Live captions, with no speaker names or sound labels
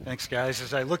Thanks, guys.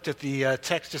 As I looked at the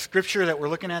text of Scripture that we're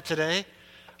looking at today,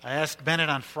 I asked Bennett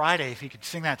on Friday if he could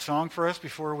sing that song for us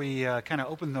before we kind of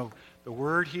open the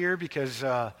Word here, because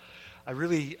I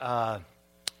really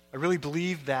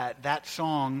believe that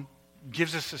song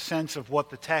gives us a sense of what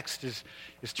the text is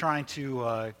trying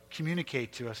to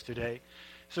communicate to us today.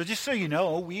 So just so you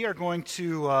know, we are going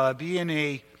to be in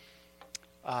a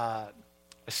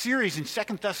series in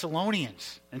 2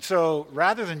 Thessalonians. And so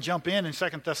rather than jump in 2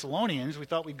 Thessalonians, we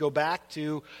thought we'd go back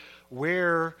to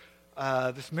where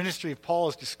this ministry of Paul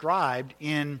is described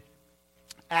in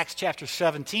Acts chapter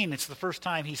 17. It's the first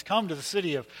time he's come to the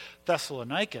city of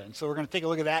Thessalonica. And so we're going to take a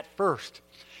look at that first.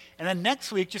 And then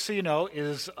next week, just so you know,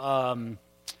 is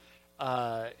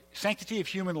Sanctity of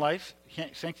Human Life,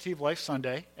 Sanctity of Life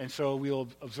Sunday. And so we'll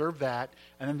observe that.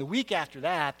 And then the week after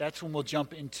that, that's when we'll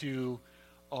jump into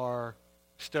our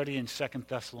study in 2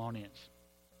 Thessalonians.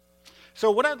 So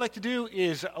what I'd like to do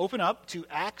is open up to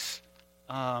Acts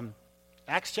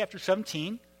chapter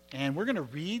 17, and we're going to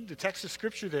read the text of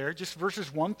Scripture there, just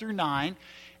verses 1 through 9,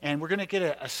 and we're going to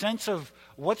get a sense of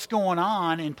what's going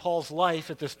on in Paul's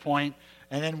life at this point,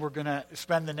 and then we're going to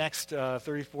spend the next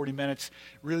 30, 40 minutes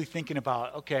really thinking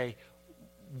about, okay,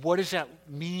 what does that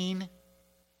mean,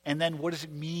 and then what does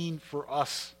it mean for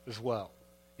us as well?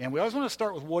 And we always want to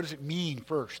start with what does it mean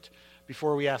first,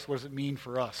 before we ask what does it mean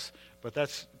for us. But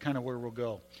that's kind of where we'll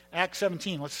go. Acts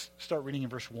 17, let's start reading in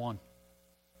verse 1.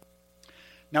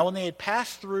 Now when they had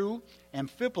passed through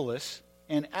Amphipolis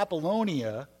and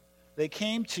Apollonia, they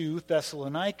came to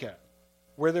Thessalonica,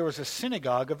 where there was a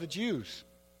synagogue of the Jews.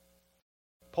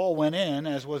 Paul went in,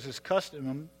 as was his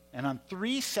custom, and on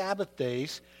 3 Sabbath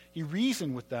days he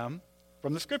reasoned with them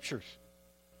from the Scriptures,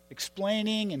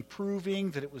 explaining and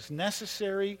proving that it was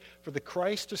necessary for the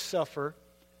Christ to suffer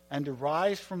and to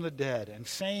rise from the dead, and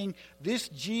saying, "This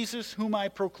Jesus whom I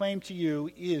proclaim to you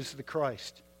is the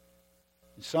Christ."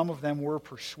 And some of them were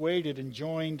persuaded and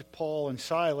joined Paul and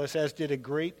Silas, as did a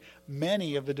great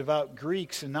many of the devout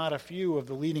Greeks and not a few of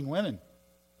the leading women.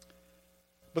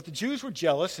 But the Jews were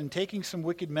jealous, and taking some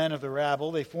wicked men of the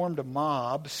rabble, they formed a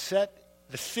mob, set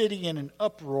the city in an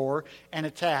uproar, and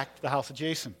attacked the house of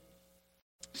Jason,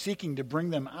 seeking to bring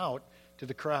them out to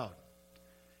the crowd.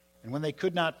 And when they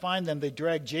could not find them, they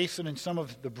dragged Jason and some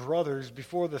of the brothers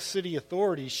before the city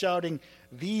authorities, shouting,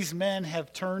 "These men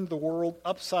have turned the world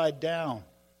upside down.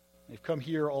 They've come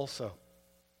here also."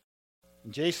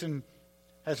 And Jason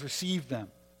has received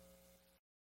them.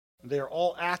 They are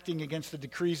all acting against the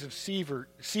decrees of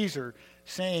Caesar,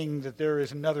 saying that there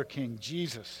is another king,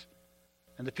 Jesus.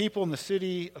 And the people in the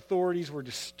city authorities were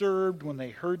disturbed when they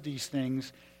heard these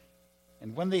things.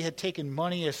 And when they had taken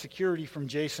money as security from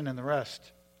Jason and the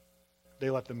rest, they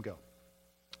let them go.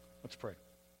 Let's pray.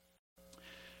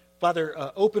 Father,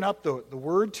 open up the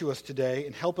Word to us today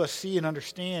and help us see and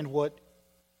understand what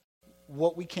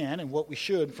we can and what we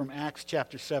should from Acts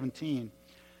chapter 17.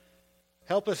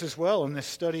 Help us as well in this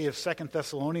study of 2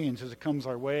 Thessalonians as it comes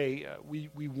our way.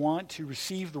 We want to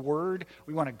receive the Word.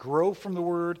 We want to grow from the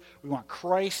Word. We want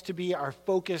Christ to be our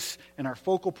focus and our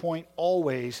focal point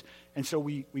always. And so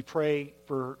we pray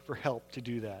for help to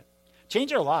do that.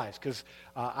 Change our lives, because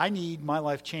I need my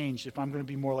life changed if I'm going to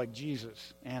be more like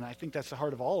Jesus. And I think that's the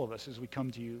heart of all of us as we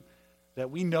come to you,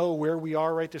 that we know where we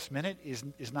are right this minute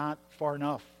is not far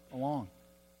enough along.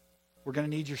 We're going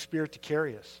to need your Spirit to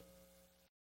carry us.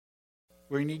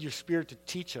 We're going to need your Spirit to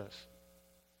teach us.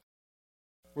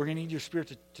 We're going to need your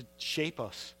Spirit to shape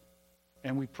us.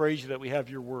 And we praise you that we have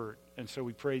your word. And so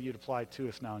we pray you'd apply it to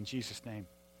us now in Jesus' name.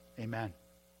 Amen.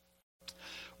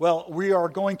 Well, we are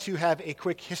going to have a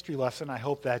quick history lesson. I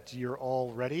hope that you're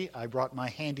all ready. I brought my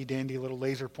handy-dandy little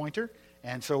laser pointer.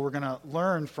 And so we're going to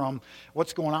learn from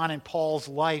what's going on in Paul's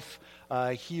life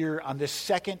here on this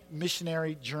second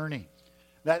missionary journey.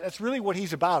 That's really what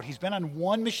he's about. He's been on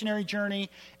one missionary journey,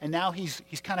 and now he's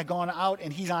kind of gone out,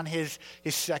 and he's on his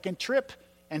second trip.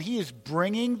 And he is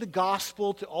bringing the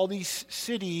gospel to all these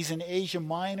cities in Asia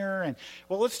Minor. And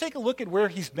well, let's take a look at where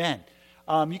he's been.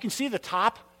 You can see the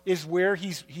top is where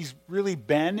he's really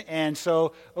been. And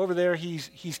so over there,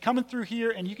 he's coming through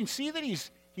here, and you can see that he's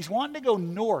wanting to go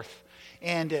north.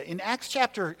 And in Acts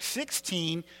chapter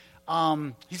 16,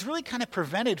 he's really kind of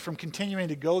prevented from continuing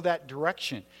to go that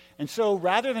direction. And so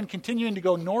rather than continuing to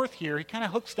go north here, he kind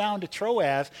of hooks down to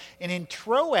Troas. And in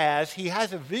Troas, he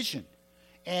has a vision.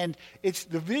 And it's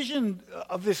the vision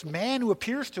of this man who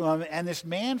appears to him, and this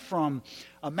man from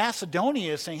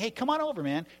Macedonia is saying, "Hey, come on over,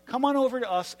 man. Come on over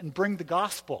to us and bring the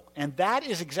gospel." And that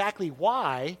is exactly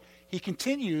why he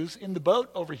continues in the boat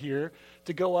over here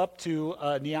to go up to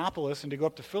Neapolis and to go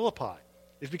up to Philippi.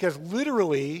 It's because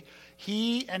literally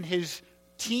he and his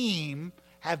team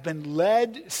have been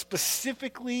led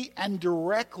specifically and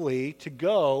directly to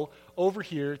go over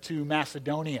here to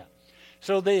Macedonia.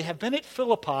 So they have been at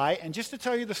Philippi, and just to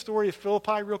tell you the story of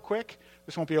Philippi real quick,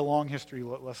 this won't be a long history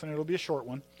lesson, it'll be a short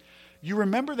one. You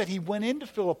remember that he went into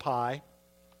Philippi,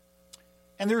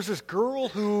 and there's this girl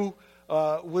who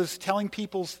was telling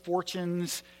people's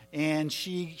fortunes, and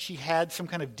she had some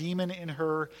kind of demon in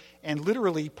her, and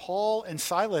literally Paul and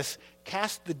Silas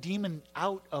cast the demon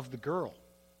out of the girl.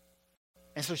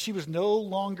 And so she was no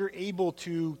longer able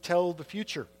to tell the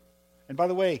future. And by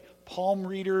the way, palm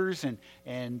readers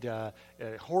and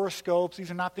horoscopes,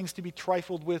 these are not things to be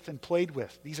trifled with and played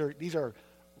with. These are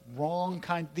wrong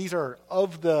kind, these are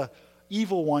of the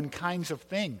evil one kinds of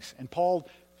things. And Paul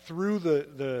threw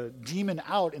the demon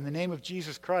out in the name of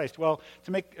Jesus Christ. Well,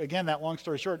 to make, again, that long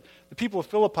story short, the people of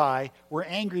Philippi were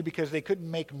angry because they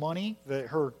couldn't make money.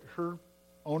 Her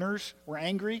owners were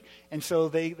angry, and so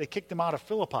they kicked them out of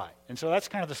Philippi. And so that's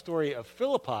kind of the story of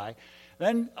Philippi.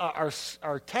 Then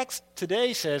our text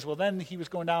today says, well, then he was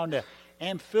going down to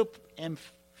Amphipolis.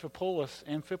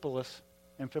 I'm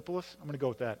going to go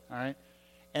with that, all right?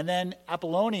 And then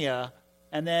Apollonia,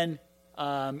 and then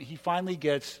he finally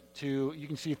gets to, you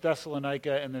can see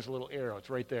Thessalonica, and there's a little arrow. It's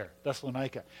right there,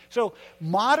 Thessalonica. So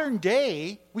modern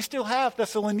day, we still have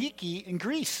Thessaloniki in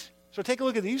Greece. So take a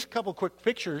look at these couple quick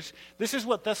pictures. This is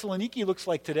what Thessaloniki looks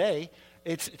like today.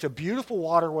 It's a beautiful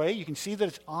waterway. You can see that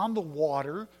it's on the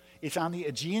water. It's on the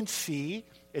Aegean Sea.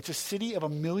 It's a city of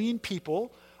 1 million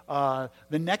people. The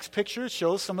next picture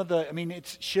shows some of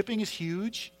shipping is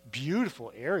huge,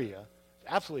 beautiful area,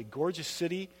 absolutely gorgeous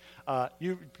city.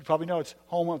 You probably know it's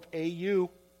home of AU.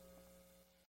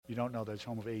 You don't know that it's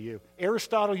home of AU.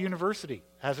 Aristotle University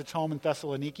has its home in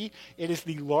Thessaloniki. It is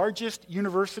the largest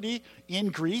university in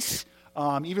Greece,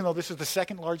 even though this is the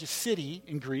second largest city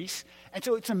in Greece. And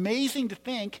so it's amazing to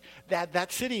think that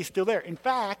that city is still there. In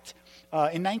fact,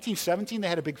 in 1917, they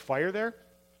had a big fire there.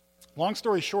 Long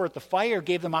story short, the fire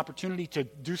gave them opportunity to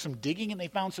do some digging, and they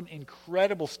found some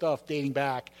incredible stuff dating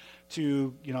back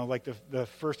to, like the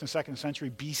 1st and 2nd century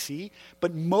BC.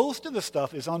 But most of the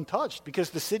stuff is untouched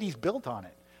because the city's built on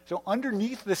it. So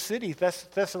underneath the city,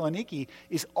 Thessaloniki,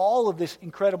 is all of this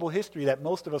incredible history that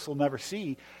most of us will never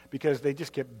see because they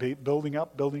just kept building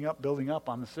up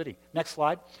on the city. Next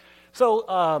slide.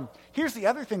 So here's the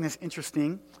other thing that's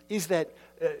interesting is that,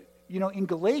 in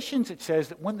Galatians it says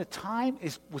that when the time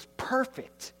was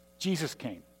perfect, Jesus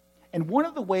came. And one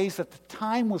of the ways that the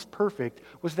time was perfect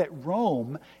was that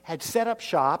Rome had set up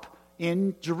shop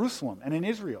in Jerusalem and in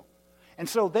Israel. And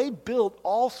so they built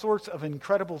all sorts of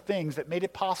incredible things that made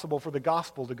it possible for the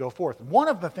gospel to go forth. One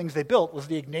of the things they built was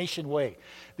the Egnatian Way.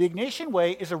 The Egnatian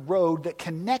Way is a road that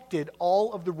connected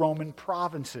all of the Roman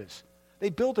provinces. They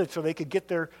built it so they could get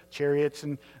their chariots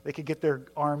and they could get their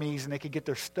armies and they could get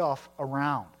their stuff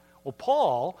around. Well,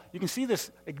 Paul, you can see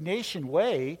this Egnatian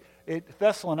Way at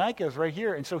Thessalonica is right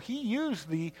here. And so he used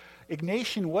the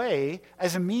Egnatian Way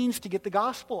as a means to get the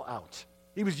gospel out.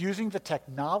 He was using the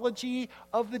technology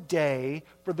of the day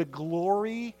for the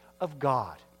glory of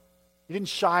God. He didn't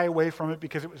shy away from it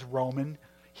because it was Roman.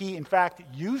 He, in fact,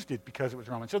 used it because it was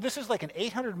Roman. So this is like an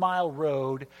 800-mile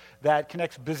road that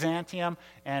connects Byzantium,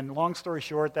 and long story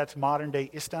short, that's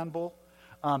modern-day Istanbul,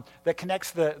 that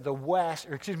connects the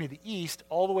east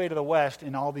all the way to the west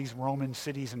in all these Roman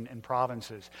cities and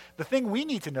provinces. The thing we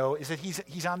need to know is that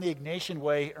he's on the Egnatian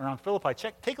Way around Philippi.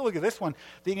 Take a look at this one.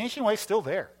 The Egnatian Way is still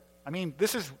there. I mean,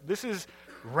 this is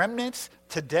remnants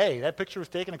today. That picture was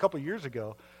taken a couple years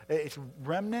ago. It's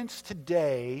remnants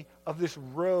today of this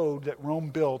road that Rome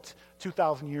built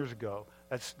 2,000 years ago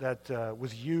that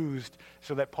was used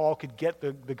so that Paul could get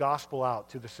the gospel out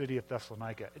to the city of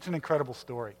Thessalonica. It's an incredible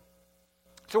story.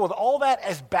 So with all that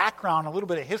as background, a little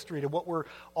bit of history to what we're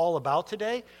all about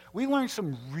today, we learned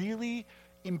some really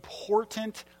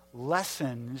important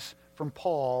lessons from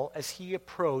Paul as he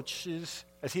approaches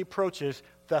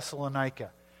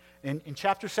Thessalonica. In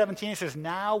chapter 17, it says,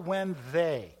 now when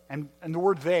they, and the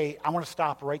word they, I want to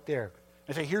stop right there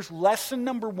and say, here's lesson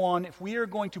number one. If we are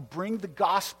going to bring the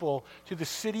gospel to the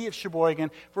city of Sheboygan,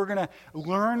 if we're going to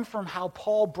learn from how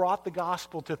Paul brought the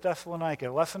gospel to Thessalonica,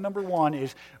 lesson number one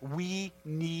is we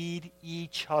need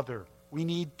each other. We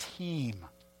need team.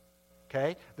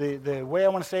 Okay? The way I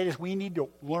want to say it is we need to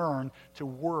learn to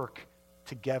work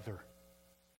together.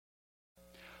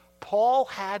 Paul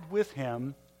had with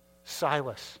him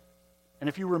Silas. And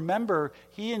if you remember,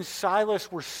 he and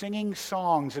Silas were singing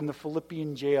songs in the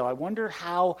Philippian jail. I wonder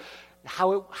how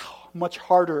much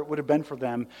harder it would have been for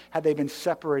them had they been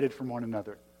separated from one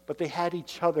another. But they had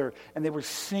each other, and they were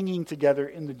singing together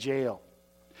in the jail.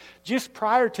 Just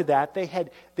prior to that, they had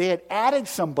added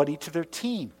somebody to their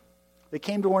team. They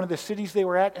came to one of the cities they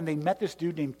were at, and they met this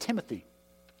dude named Timothy.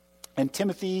 And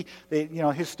Timothy,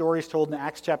 his story is told in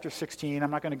Acts chapter 16.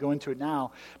 I'm not going to go into it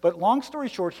now. But long story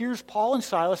short, here's Paul and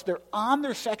Silas. They're on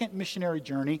their second missionary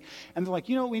journey. And they're like,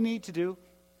 you know what we need to do?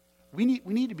 We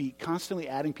need to be constantly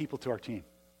adding people to our team.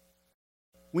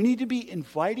 We need to be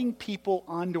inviting people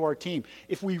onto our team.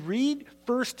 If we read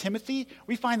 1 Timothy,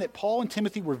 we find that Paul and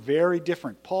Timothy were very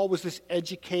different. Paul was this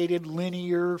educated,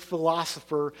 linear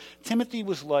philosopher. Timothy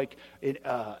was like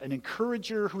an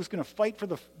encourager who was going to fight for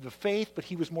the faith, but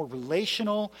he was more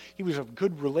relational. He was of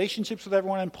good relationships with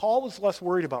everyone, and Paul was less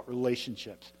worried about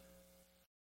relationships.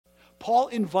 Paul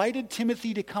invited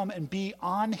Timothy to come and be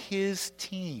on his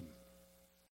team,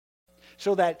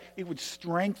 so that it would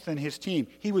strengthen his team.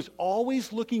 He was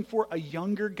always looking for a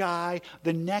younger guy,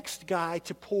 the next guy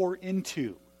to pour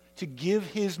into, to give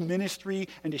his ministry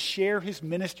and to share his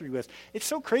ministry with. It's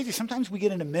so crazy. Sometimes we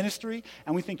get into ministry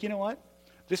and we think, you know what?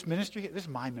 This ministry, this is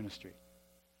my ministry.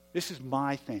 This is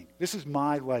my thing. This is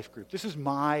my life group. This is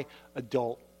my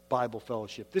adult Bible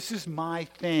fellowship. This is my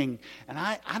thing. And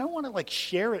I don't want to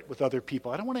share it with other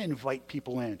people. I don't want to invite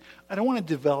people in. I don't want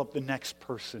to develop the next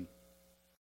person.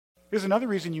 Here's another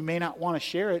reason you may not want to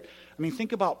share it. I mean,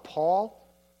 think about Paul.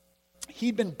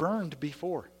 He'd been burned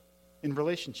before in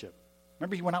relationship.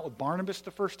 Remember he went out with Barnabas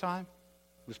the first time?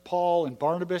 It was Paul and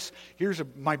Barnabas. Here's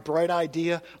my bright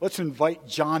idea. Let's invite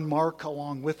John Mark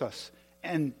along with us.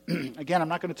 And again, I'm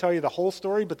not going to tell you the whole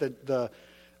story, but the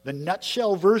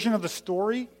nutshell version of the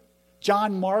story,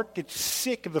 John Mark gets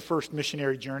sick of the first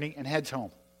missionary journey and heads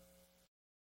home.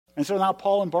 And so now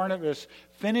Paul and Barnabas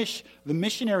finish the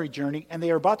missionary journey, and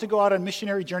they are about to go out on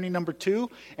missionary journey number 2,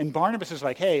 and Barnabas is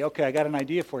like, hey, okay, I got an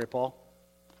idea for you, Paul.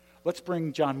 Let's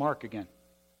bring John Mark again.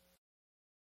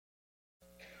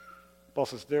 Paul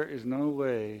says, there is no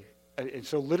way. And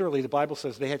so literally the Bible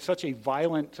says they had such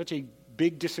a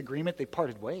big disagreement, they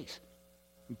parted ways.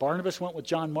 Barnabas went with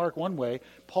John Mark one way,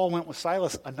 Paul went with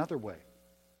Silas another way.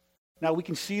 Now, we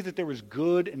can see that there was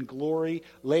good and glory.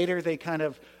 Later, they kind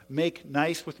of make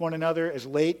nice with one another. As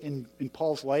late in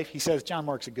Paul's life, he says, John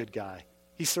Mark's a good guy.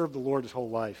 He served the Lord his whole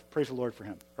life. Praise the Lord for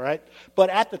him. All right? But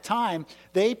at the time,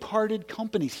 they parted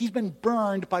companies. He's been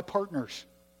burned by partners.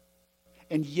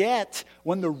 And yet,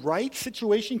 when the right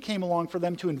situation came along for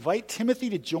them to invite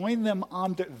Timothy to join them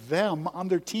on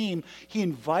their team, he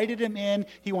invited him in.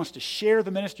 He wants to share the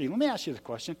ministry. Let me ask you the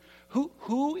question.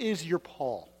 Who is your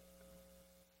Paul?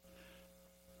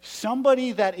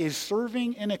 Somebody that is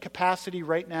serving in a capacity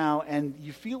right now, and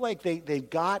you feel like they've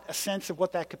got a sense of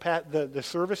what that the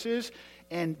service is,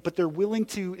 but they're willing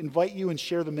to invite you and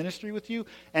share the ministry with you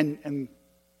and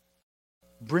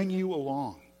bring you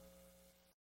along.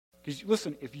 Because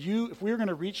listen, if we're going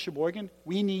to reach Sheboygan,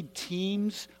 we need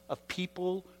teams of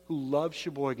people who love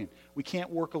Sheboygan. We can't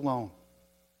work alone.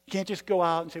 You can't just go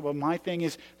out and say, well, my thing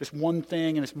is this one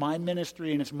thing, and it's my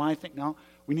ministry, and it's my thing. No,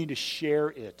 we need to share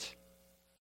it.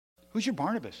 Who's your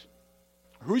Barnabas?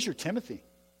 Who's your Timothy?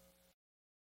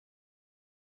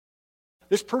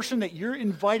 This person that you're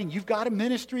inviting, you've got a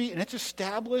ministry and it's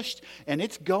established and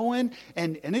it's going,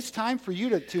 and it's time for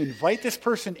you to invite this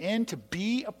person in to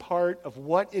be a part of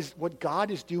what God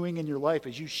is doing in your life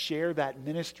as you share that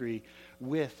ministry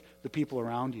with the people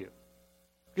around you.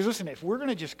 Because listen, if we're going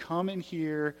to just come in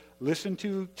here, listen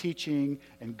to teaching,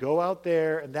 and go out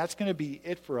there, and that's going to be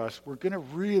it for us, we're going to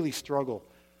really struggle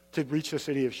to reach the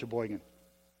city of Sheboygan.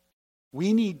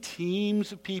 We need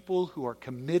teams of people who are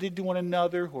committed to one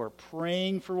another, who are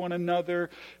praying for one another,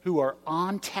 who are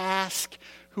on task,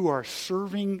 who are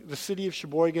serving the city of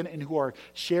Sheboygan, and who are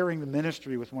sharing the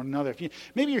ministry with one another.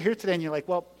 Maybe you're here today and you're like,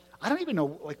 well, I don't even know,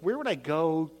 where would I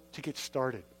go to get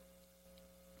started?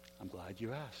 I'm glad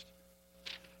you asked.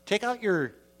 Take out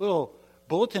your little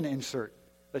bulletin insert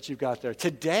that you've got there.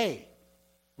 Today,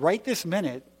 right this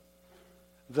minute,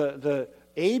 the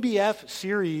ABF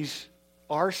series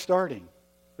are starting.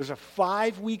 There's a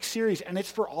 5-week series, and it's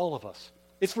for all of us.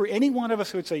 It's for any one of us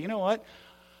who would say, you know what?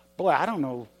 Boy, I don't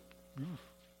know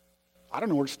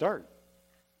where to start.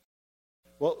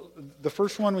 Well, the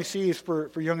first one we see is for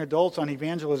young adults on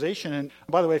evangelization. And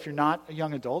by the way, if you're not a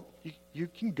young adult, you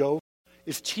can go.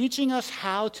 It's teaching us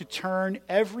how to turn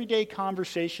everyday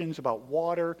conversations about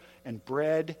water and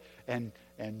bread and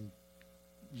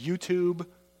YouTube,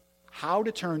 how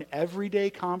to turn everyday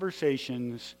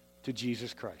conversations to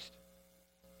Jesus Christ.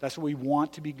 That's what we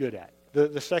want to be good at.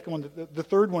 The second one, the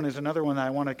third one is another one that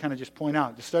I want to kind of just point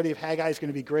out. The study of Haggai is going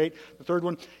to be great. The third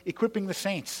one, equipping the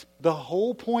saints. The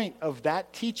whole point of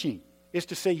that teaching is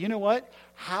to say, you know what?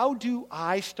 How do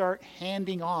I start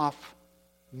handing off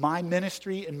my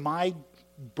ministry and my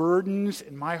burdens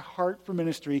and my heart for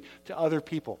ministry to other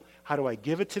people? How do I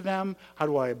give it to them? How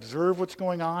do I observe what's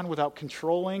going on without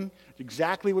controlling?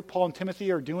 Exactly what Paul and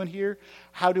Timothy are doing here.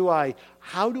 How do I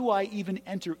even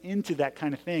enter into that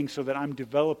kind of thing so that I'm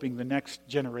developing the next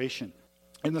generation?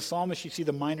 In the psalmist, you see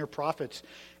the minor prophets,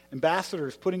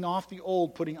 ambassadors putting off the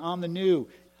old, putting on the new,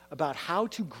 about how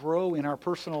to grow in our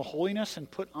personal holiness and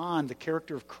put on the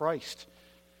character of Christ.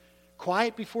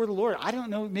 Quiet before the Lord. I don't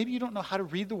know, maybe you don't know how to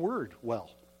read the word well.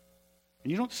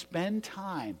 And you don't spend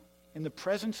time in the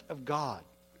presence of God.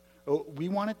 Oh, we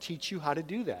want to teach you how to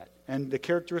do that. And the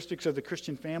characteristics of the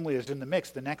Christian family is in the mix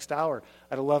the next hour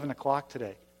at 11 o'clock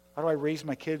today. How do I raise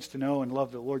my kids to know and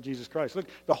love the Lord Jesus Christ? Look,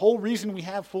 the whole reason we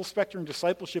have full spectrum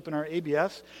discipleship in our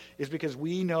ABS is because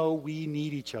we know we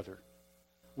need each other.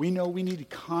 We know we need to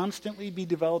constantly be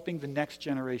developing the next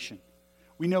generation.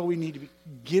 We know we need to be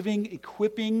giving,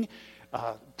 equipping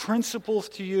principles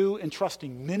to you,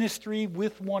 entrusting ministry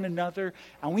with one another.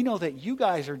 And we know that you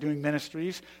guys are doing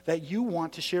ministries that you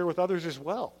want to share with others as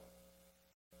well.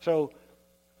 So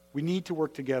we need to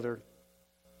work together,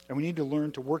 and we need to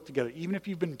learn to work together, even if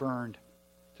you've been burned,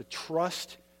 to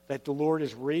trust that the Lord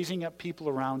is raising up people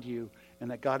around you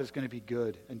and that God is going to be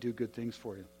good and do good things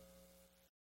for you.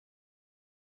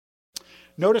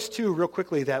 Notice, too, real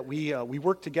quickly, that we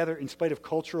work together in spite of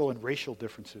cultural and racial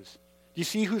differences. Do you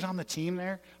see who's on the team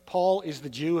there? Paul is the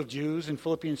Jew of Jews. In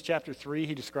Philippians chapter 3,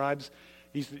 he describes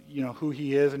who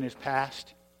he is in his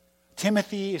past.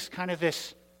 Timothy is kind of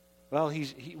this, well,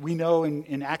 we know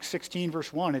in Acts 16,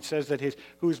 verse 1, it says that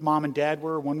who his mom and dad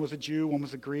were. One was a Jew, one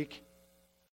was a Greek.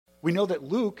 We know that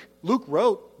Luke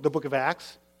wrote the book of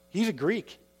Acts. He's a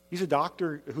Greek. He's a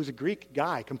doctor who's a Greek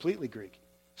guy, completely Greek.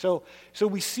 So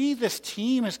we see this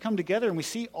team has come together, and we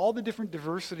see all the different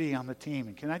diversity on the team.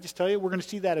 And can I just tell you, we're going to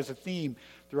see that as a theme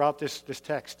throughout this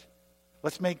text.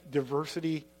 Let's make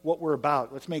diversity what we're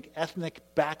about. Let's make ethnic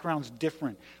backgrounds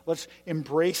different. Let's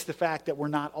embrace the fact that we're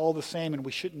not all the same, and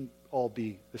we shouldn't all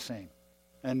be the same.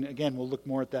 And again, we'll look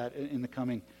more at that in the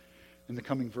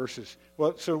coming verses.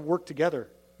 Well, so work together,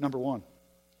 number one.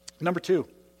 Number two,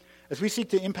 as we seek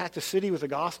to impact a city with the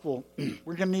gospel,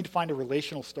 we're going to need to find a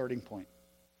relational starting point.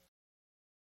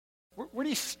 Where do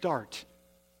you start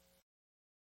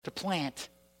to plant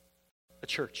a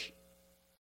church?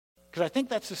 Because I think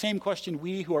that's the same question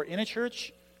we who are in a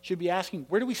church should be asking.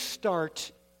 Where do we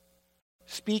start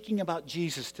speaking about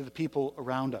Jesus to the people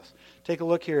around us? Take a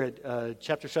look here at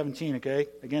chapter 17, okay?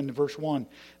 Again, verse 1.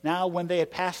 Now, when they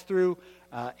had passed through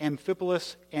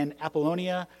Amphipolis and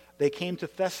Apollonia, they came to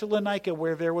Thessalonica,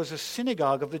 where there was a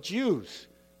synagogue of the Jews.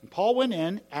 And Paul went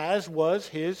in, as was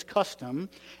his custom,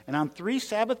 and on 3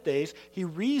 Sabbath days he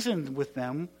reasoned with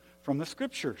them from the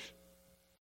Scriptures.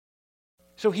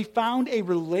 So he found a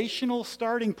relational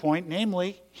starting point,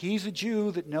 namely, he's a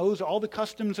Jew that knows all the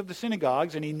customs of the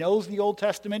synagogues, and he knows the Old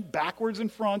Testament backwards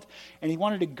and front, and he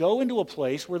wanted to go into a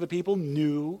place where the people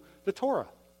knew the Torah.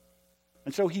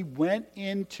 And so he went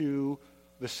into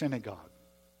the synagogue.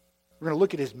 We're going to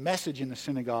look at his message in the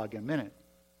synagogue in a minute.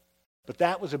 But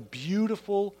that was a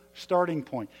beautiful starting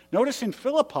point. Notice in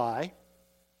Philippi,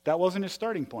 that wasn't his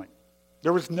starting point.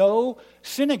 There was no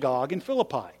synagogue in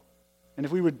Philippi. And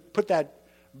if we would put that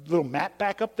little map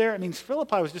back up there, I mean,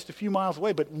 Philippi was just a few miles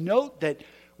away. But note that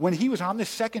when he was on this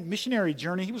second missionary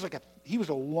journey, he was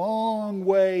a long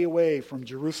way away from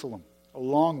Jerusalem. A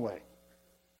long way.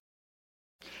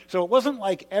 So it wasn't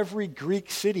like every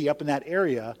Greek city up in that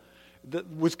area that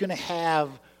was going to have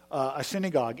a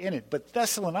synagogue in it. But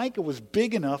Thessalonica was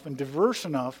big enough and diverse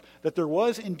enough that there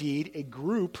was indeed a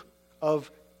group of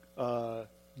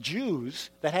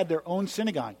Jews that had their own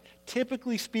synagogue.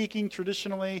 Typically speaking,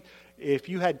 traditionally, if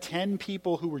you had 10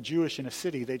 people who were Jewish in a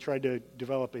city, they tried to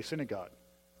develop a synagogue.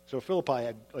 So Philippi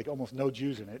had like almost no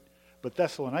Jews in it, but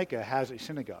Thessalonica has a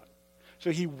synagogue.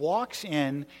 So he walks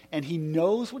in, and he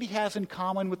knows what he has in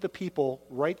common with the people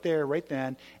right there, right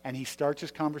then, and he starts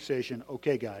his conversation.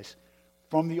 Okay, guys,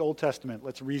 from the Old Testament,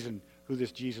 let's reason who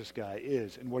this Jesus guy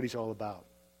is and what he's all about.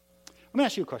 Let me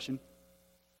ask you a question.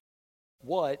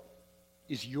 What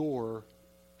is your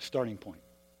starting point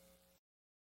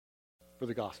for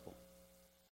the gospel?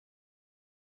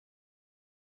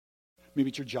 Maybe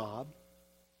it's your job,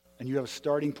 and you have a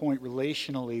starting point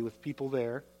relationally with people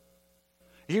there.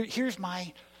 Here's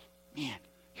my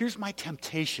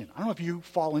temptation. I don't know if you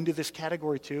fall into this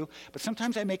category too, but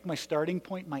sometimes I make my starting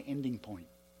point my ending point.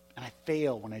 And I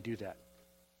fail when I do that.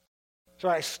 So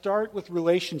I start with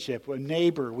relationship, with a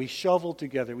neighbor. We shovel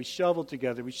together.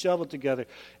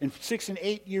 And 6 and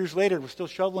 8 years later, we're still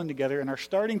shoveling together. And our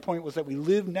starting point was that we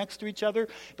live next to each other,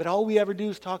 but all we ever do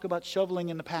is talk about shoveling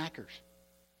in the Packers.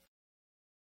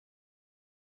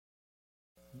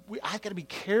 I've got to be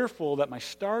careful that my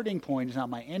starting point is not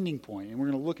my ending point. And we're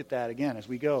going to look at that again as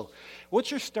we go.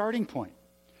 What's your starting point?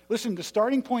 Listen, the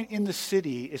starting point in the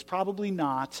city is probably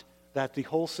not that the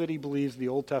whole city believes the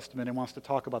Old Testament and wants to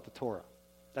talk about the Torah.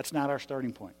 That's not our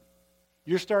starting point.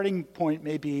 Your starting point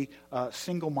may be a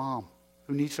single mom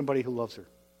who needs somebody who loves her.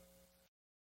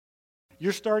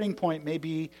 Your starting point may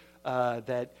be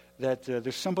that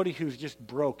there's somebody who's just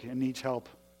broke and needs help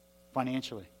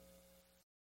financially.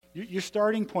 Your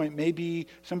starting point may be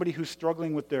somebody who's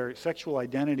struggling with their sexual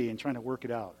identity and trying to work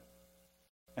it out,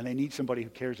 and they need somebody who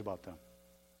cares about them.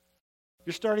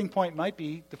 Your starting point might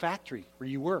be the factory where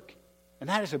you work, and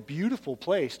that is a beautiful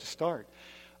place to start.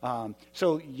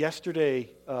 So yesterday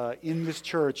in this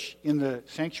church, in the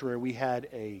sanctuary, we had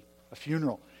a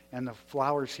funeral, and the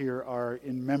flowers here are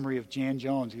in memory of Jan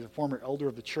Jones. He's a former elder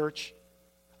of the church,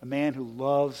 a man who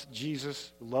loves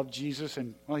Jesus, loved Jesus,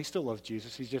 and, well, he still loves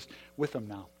Jesus. He's just with him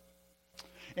now.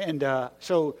 And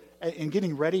so in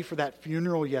getting ready for that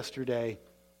funeral yesterday,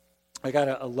 I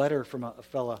got a letter from a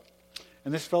fella.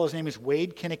 And this fella's name is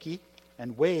Wade Kinnicky.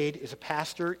 And Wade is a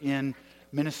pastor in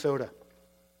Minnesota.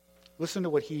 Listen to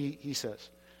what he says.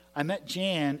 I met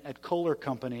Jan at Kohler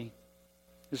Company.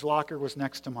 His locker was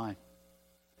next to mine.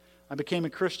 I became a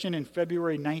Christian in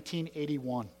February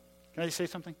 1981. Can I say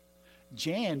something?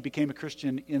 Jan became a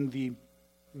Christian in the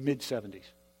mid-70s.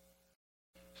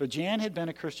 So Jan had been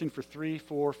a Christian for 3,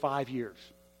 4, 5 years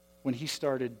when he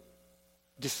started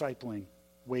discipling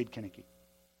Wade Kinnicky.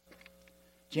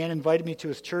 Jan invited me to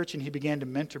his church, and he began to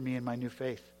mentor me in my new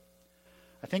faith.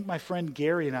 I think my friend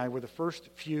Gary and I were the first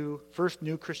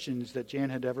new Christians that Jan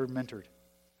had ever mentored.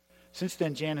 Since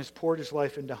then, Jan has poured his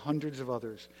life into hundreds of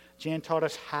others. Jan taught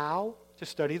us how to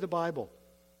study the Bible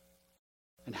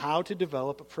and how to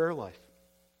develop a prayer life.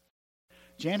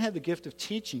 Jan had the gift of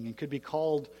teaching and could be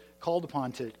called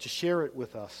upon to share it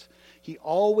with us. He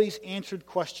always answered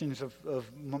questions of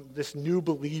this new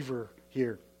believer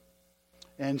here.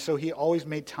 And so he always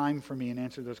made time for me and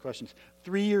answered those questions.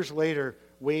 3 years later,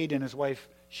 Wade and his wife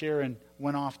Sharon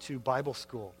went off to Bible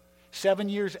school. 7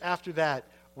 years after that,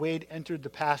 Wade entered the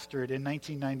pastorate in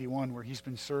 1991, where he's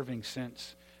been serving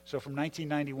since. So from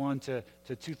 1991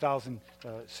 to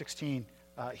 2016,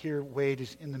 here Wade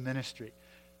is in the ministry.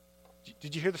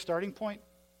 Did you hear the starting point?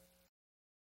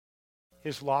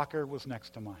 His locker was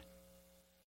next to mine.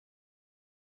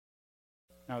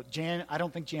 Now, I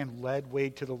don't think Jan led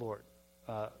Wade to the Lord.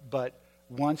 But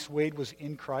once Wade was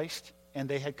in Christ and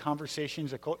they had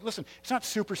conversations listen, it's not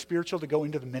super spiritual to go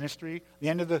into the ministry. The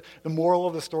end of the moral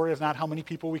of the story is not how many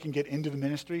people we can get into the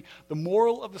ministry. The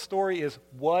moral of the story is,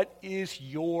 what is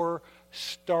your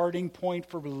starting point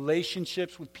for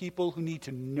relationships with people who need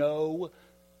to know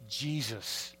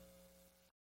Jesus?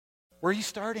 Where are you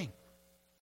starting?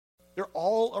 They're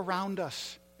all around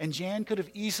us. And Jan could have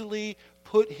easily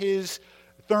put his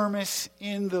thermos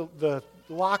in the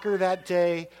locker that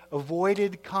day,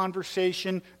 avoided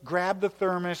conversation, grabbed the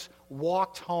thermos,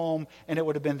 walked home, and it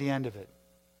would have been the end of it.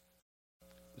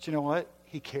 But you know what?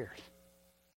 He cared.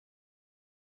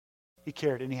 He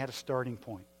cared, and he had a starting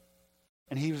point.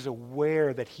 And he was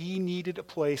aware that he needed a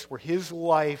place where his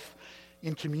life,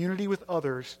 in community with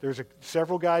others, there's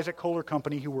several guys at Kohler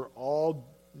Company who were all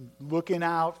looking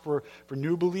out for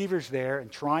new believers there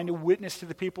and trying to witness to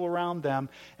the people around them.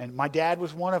 And my dad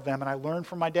was one of them, and I learned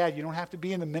from my dad, you don't have to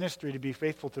be in the ministry to be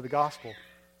faithful to the gospel.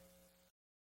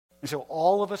 And so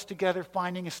all of us together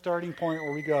finding a starting point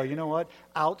where we go, you know what?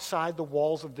 Outside the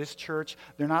walls of this church,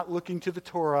 they're not looking to the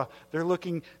Torah. They're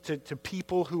looking to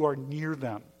people who are near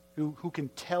them, who can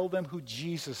tell them who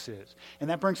Jesus is. And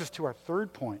that brings us to our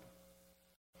third point.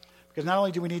 Because not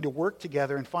only do we need to work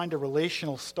together and find a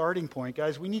relational starting point,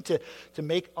 guys, we need to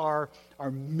make our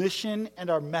mission and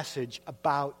our message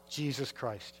about Jesus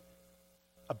Christ.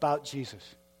 About Jesus.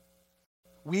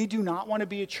 We do not want to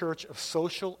be a church of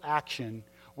social action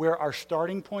where our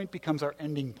starting point becomes our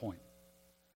ending point.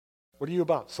 What are you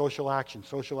about? Social action,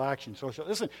 social action, social...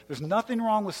 Listen, there's nothing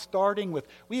wrong with starting with...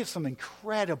 We have some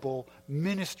incredible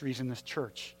ministries in this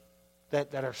church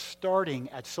that are starting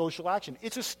at social action.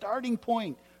 It's a starting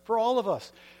point for all of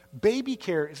us. Baby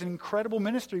care is an incredible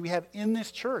ministry we have in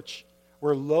this church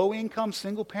where low-income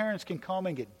single parents can come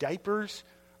and get diapers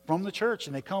from the church,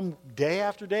 and they come day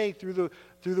after day through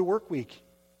the work week.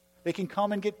 They can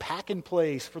come and get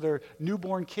pack-and-plays for their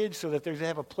newborn kids so that they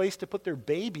have a place to put their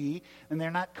baby and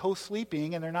they're not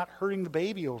co-sleeping and they're not hurting the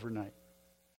baby overnight.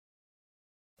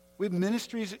 We have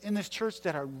ministries in this church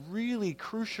that are really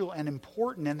crucial and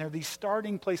important, and they're these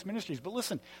starting place ministries. But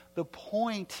listen, the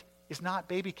point is not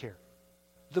baby care.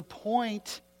 The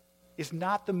point is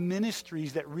not the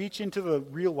ministries that reach into the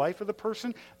real life of the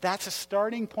person. That's a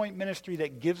starting point ministry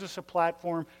that gives us a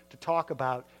platform to talk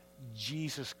about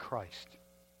Jesus Christ.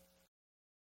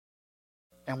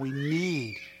 And we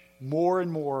need more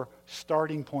and more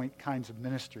starting point kinds of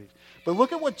ministries. But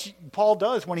look at what Paul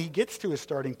does when he gets to his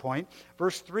starting point.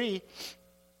 Verse 3,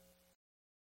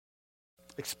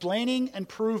 explaining and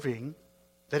proving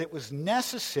that it was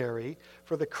necessary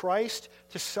for the Christ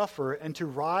to suffer and to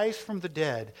rise from the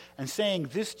dead, and saying,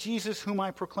 this Jesus whom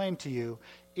I proclaim to you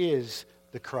is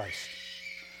the Christ.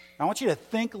 Now, I want you to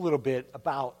think a little bit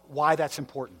about why that's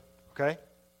important, okay?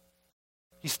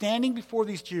 He's standing before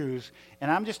these Jews,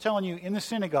 and I'm just telling you, in the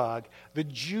synagogue, the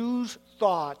Jews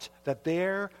thought that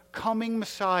their coming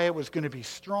Messiah was going to be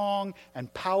strong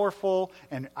and powerful,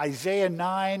 and Isaiah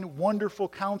 9, wonderful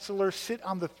counselor, sit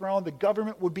on the throne. The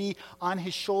government would be on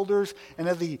his shoulders, and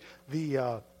of the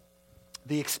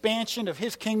expansion of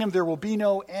his kingdom, there will be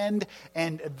no end,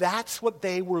 and that's what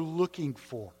they were looking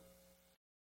for.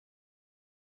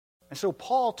 And so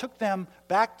Paul took them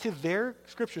back to their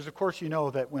scriptures. Of course, you know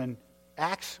that when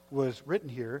Acts was written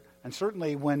here, and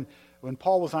certainly when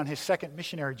Paul was on his second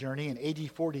missionary journey in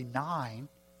AD 49,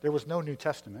 there was no New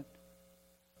Testament.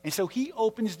 And so he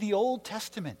opens the Old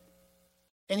Testament.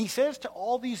 And he says to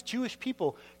all these Jewish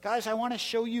people, guys, I want to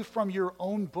show you from your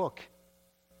own book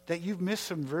that you've missed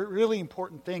some really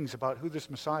important things about who this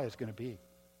Messiah is going to be.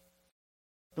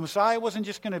 The Messiah wasn't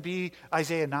just going to be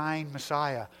Isaiah 9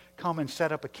 Messiah, come and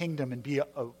set up a kingdom and be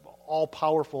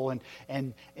all-powerful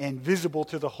and visible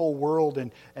to the whole world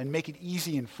and make it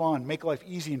easy and fun, make life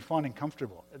easy and fun and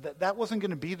comfortable. That wasn't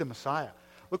going to be the Messiah.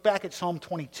 Look back at Psalm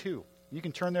 22. You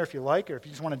can turn there if you like, or if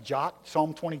you just want to jot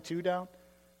Psalm 22 down.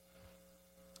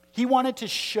 He wanted to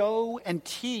show and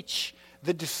teach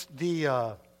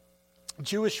the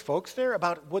Jewish folks there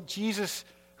about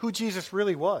who Jesus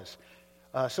really was.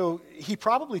 So he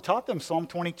probably taught them Psalm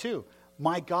 22.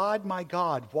 My God,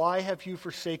 why have you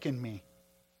forsaken me?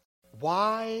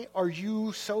 Why are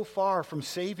you so far from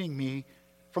saving me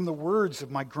from the words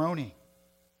of my groaning?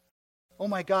 Oh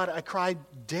my God, I cried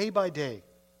day by day,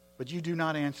 but you do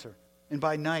not answer, and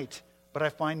by night, but I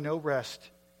find no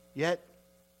rest. Yet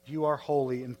you are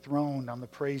holy, enthroned on the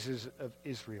praises of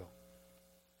Israel.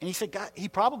 And he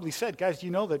probably said, guys, you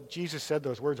know that Jesus said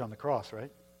those words on the cross,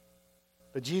 right?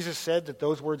 That Jesus said that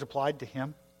those words applied to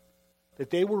him?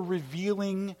 That they were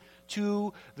revealing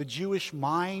to the Jewish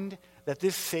mind that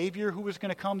this Savior who was going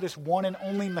to come, this one and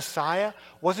only Messiah,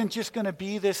 wasn't just going to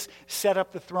be this set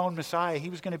up the throne Messiah. He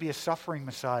was going to be a suffering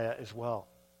Messiah as well.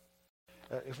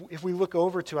 If we look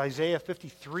over to Isaiah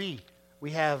 53,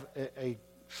 we have a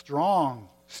strong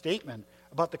statement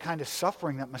about the kind of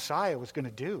suffering that Messiah was going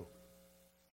to do.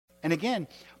 And again,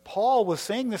 Paul was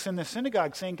saying this in the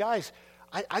synagogue, saying, guys,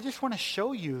 I just want to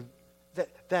show you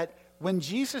that when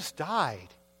Jesus died,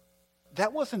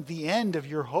 that wasn't the end of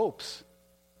your hopes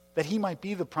that he might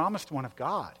be the promised one of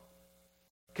God.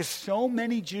 Because so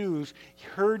many Jews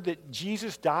heard that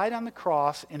Jesus died on the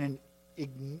cross in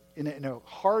a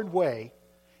hard way,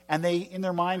 and they, in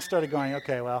their minds, started going,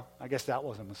 okay, well, I guess that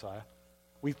wasn't Messiah.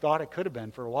 We thought it could have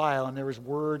been for a while, and there was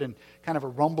word and kind of a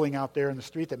rumbling out there in the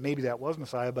street that maybe that was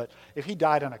Messiah, but if he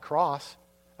died on a cross,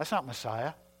 that's not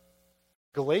Messiah.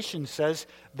 Galatians says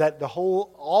that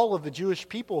all of the Jewish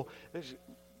people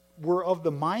were of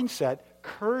the mindset,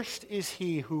 cursed is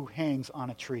he who hangs on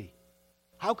a tree.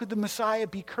 How could the Messiah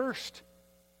be cursed?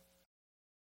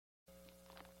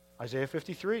 Isaiah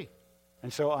 53.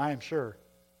 And so I am sure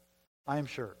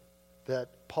that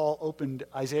Paul opened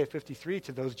Isaiah 53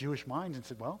 to those Jewish minds and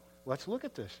said, well, let's look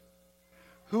at this.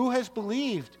 Who has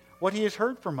believed what he has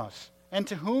heard from us? And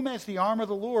to whom has the arm of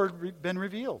the Lord been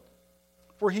revealed?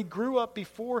 For he grew up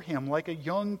before him like a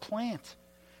young plant,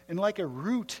 and like a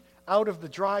root out of the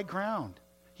dry ground.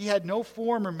 He had no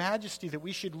form or majesty that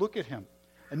we should look at him,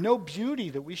 and no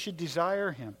beauty that we should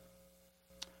desire him.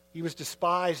 He was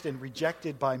despised and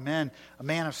rejected by men, a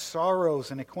man of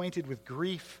sorrows and acquainted with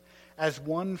grief, as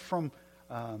one from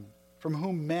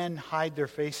whom men hide their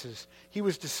faces. He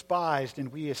was despised,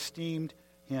 and we esteemed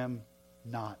him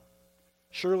not.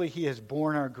 Surely he has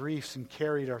borne our griefs and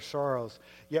carried our sorrows,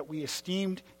 yet we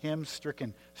esteemed him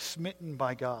stricken, smitten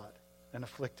by God, and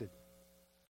afflicted.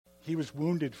 He was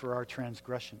wounded for our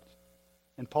transgressions.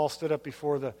 And Paul stood up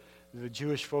before the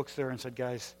Jewish folks there and said,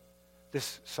 guys,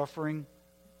 this suffering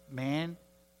man,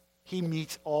 he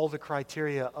meets all the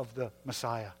criteria of the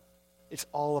Messiah. It's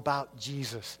all about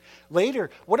Jesus.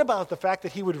 Later, what about the fact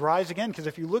that he would rise again? Because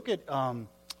if you look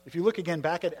again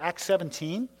back at Acts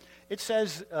 17, it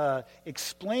says,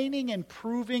 explaining and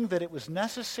proving that it was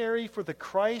necessary for the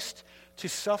Christ to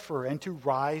suffer and to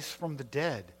rise from the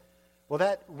dead. Well,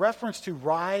 that reference to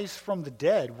rise from the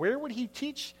dead, where would he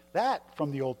teach that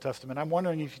from the Old Testament? I'm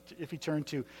wondering if he turned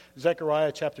to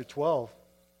Zechariah chapter 12,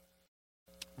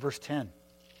 verse 10.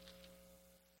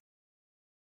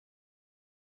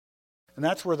 And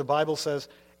that's where the Bible says,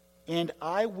 "And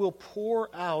I will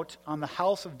pour out on the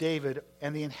house of David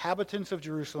and the inhabitants of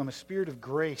Jerusalem a spirit of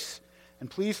grace and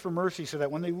pleas for mercy, so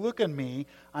that when they look on me,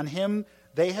 on him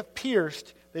they have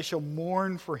pierced, they shall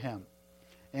mourn for him."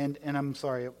 And I'm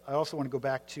sorry, I also want to go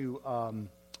back to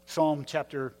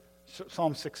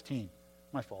Psalm 16.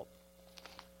 My fault.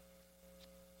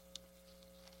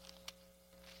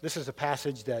 This is a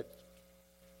passage that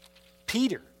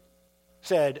Peter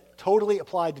said totally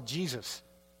applied to Jesus.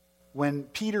 When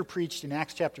Peter preached in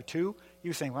Acts chapter 2, he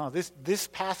was saying, wow, this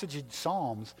passage in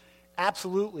Psalms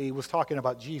absolutely was talking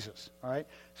about Jesus. All right?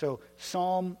 So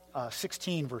Psalm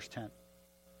 16, verse 10.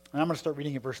 And I'm going to start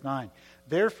reading at verse 9.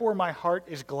 "Therefore my heart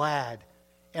is glad,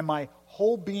 and my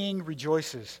whole being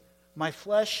rejoices. My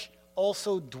flesh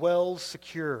also dwells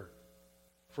secure.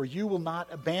 For you will not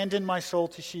abandon my soul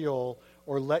to Sheol,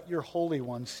 or let your Holy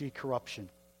One see corruption."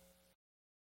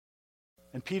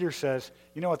 And Peter says,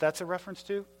 you know what that's a reference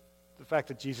to? The fact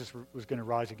that Jesus was going to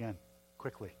rise again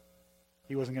quickly.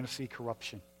 He wasn't going to see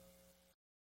corruption.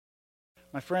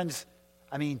 My friends,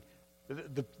 I mean,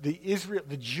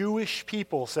 the Jewish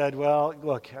people said, well,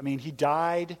 look, I mean, he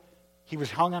died, he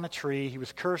was hung on a tree, he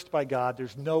was cursed by God,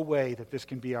 there's no way that this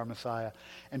can be our Messiah.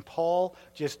 And Paul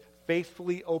just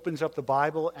faithfully opens up the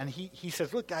Bible and he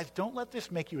says, look, guys, don't let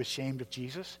this make you ashamed of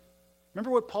Jesus.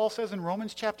 Remember what Paul says in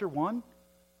Romans chapter 1?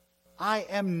 "I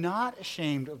am not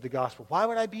ashamed of the gospel." Why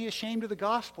would I be ashamed of the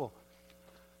gospel?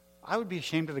 I would be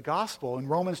ashamed of the gospel in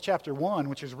Romans chapter 1,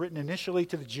 which is written initially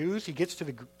to the Jews. He gets to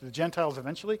the Gentiles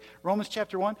eventually. Romans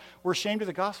chapter 1, we're ashamed of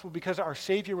the gospel because our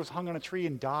Savior was hung on a tree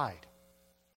and died.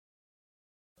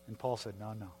 And Paul said,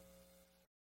 no.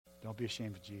 Don't be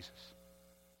ashamed of Jesus.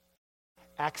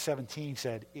 Acts 17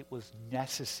 said it was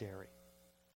necessary.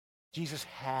 Jesus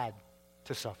had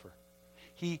to suffer.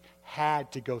 He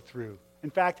had to go through. In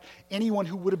fact, anyone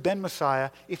who would have been Messiah,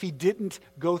 if he didn't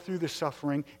go through the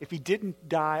suffering, if he didn't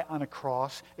die on a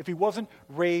cross, if he wasn't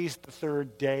raised the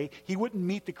third day, he wouldn't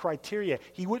meet the criteria.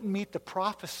 He wouldn't meet the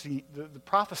prophecy, the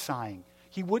prophesying.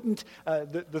 He wouldn't,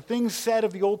 the things said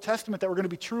of the Old Testament that were going to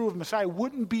be true of Messiah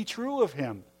wouldn't be true of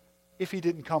him if he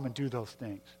didn't come and do those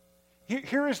things.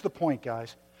 Here is the point,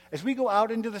 guys. As we go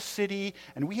out into the city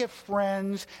and we have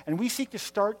friends and we seek to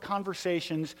start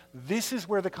conversations, this is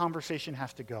where the conversation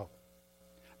has to go.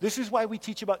 This is why we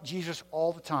teach about Jesus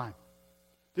all the time.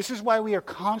 This is why we are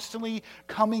constantly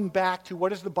coming back to what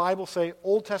does the Bible say,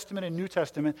 Old Testament and New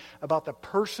Testament, about the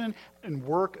person and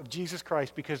work of Jesus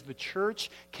Christ, because the church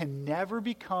can never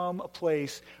become a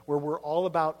place where we're all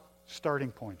about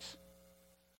starting points.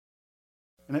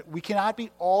 And we cannot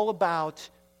be all about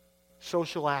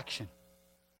social action.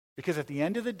 Because at the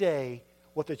end of the day,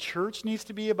 what the church needs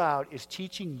to be about is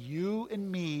teaching you and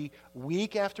me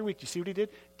week after week. Do you see what he did?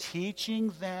 Teaching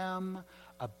them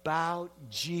about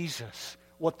Jesus.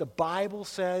 What the Bible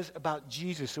says about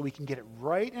Jesus, so we can get it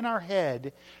right in our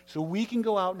head, so we can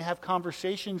go out and have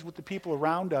conversations with the people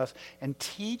around us and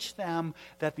teach them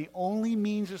that the only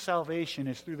means of salvation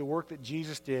is through the work that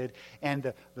Jesus did,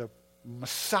 and the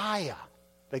Messiah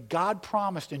that God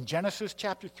promised in Genesis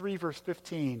chapter 3, verse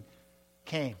 15,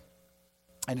 came.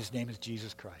 And his name is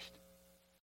Jesus Christ.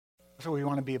 That's what we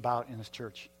want to be about in this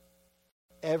church.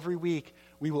 Every week,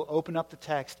 we will open up the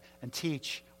text and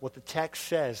teach what the text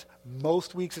says.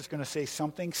 Most weeks, it's going to say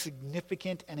something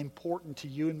significant and important to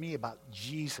you and me about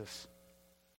Jesus.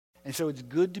 And so it's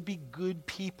good to be good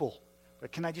people.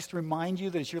 But can I just remind you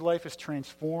that as your life is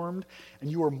transformed and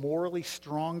you are morally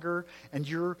stronger and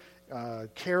your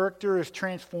character is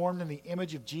transformed in the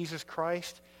image of Jesus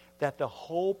Christ, that the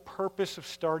whole purpose of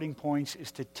starting points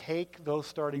is to take those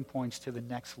starting points to the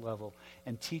next level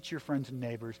and teach your friends and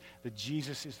neighbors that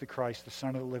Jesus is the Christ, the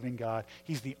Son of the living God.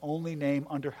 He's the only name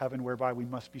under heaven whereby we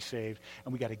must be saved,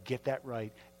 and we got to get that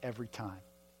right every time.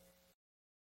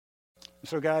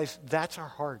 So guys, that's our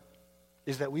heart,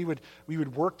 is that we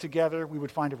would work together, we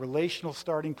would find a relational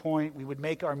starting point, we would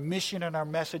make our mission and our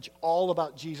message all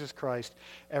about Jesus Christ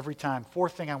every time.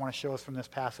 Fourth thing I want to show us from this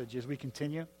passage as we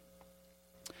continue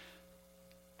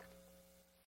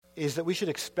is that we should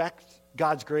expect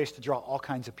God's grace to draw all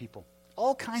kinds of people.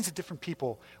 All kinds of different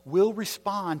people will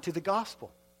respond to the gospel.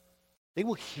 They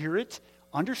will hear it,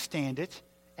 understand it,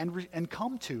 and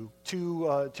come to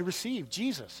receive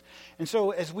Jesus. And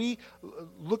so as we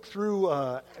look through,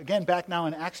 again, back now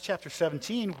in Acts chapter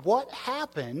 17, what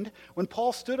happened when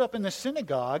Paul stood up in the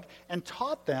synagogue and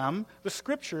taught them the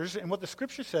scriptures and what the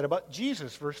scripture said about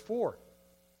Jesus, verse 4.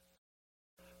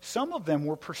 some of them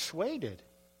were persuaded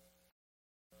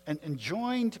and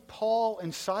joined Paul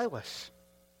and Silas,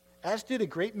 as did a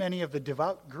great many of the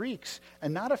devout Greeks,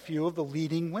 and not a few of the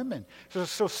leading women.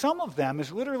 So some of them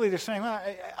is literally they're saying, well,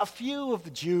 a few of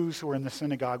the Jews who were in the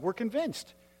synagogue were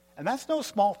convinced. And that's no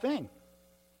small thing.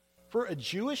 For a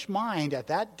Jewish mind at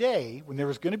that day, when there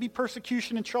was going to be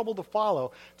persecution and trouble to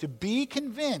follow, to be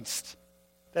convinced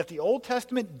that the Old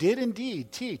Testament did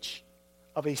indeed teach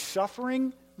of a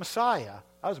suffering Messiah,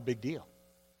 that was a big deal.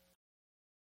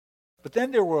 But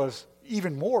then there was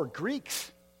even more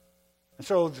Greeks. And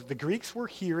so the Greeks were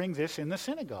hearing this in the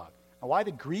synagogue. Now, why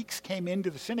the Greeks came into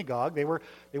the synagogue, they were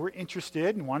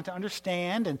interested and wanted to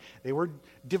understand, and they were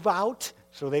devout,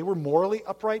 so they were morally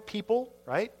upright people,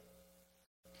 right?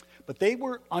 But they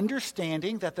were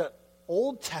understanding that the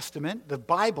Old Testament, the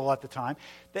Bible at the time,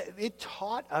 that it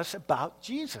taught us about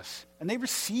Jesus. And they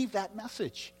received that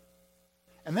message.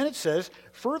 And then it says,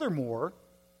 furthermore,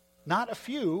 not a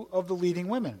few of the leading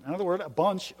women. In other words, a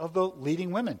bunch of the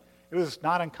leading women. It was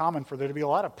not uncommon for there to be a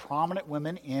lot of prominent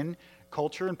women in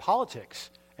culture and politics.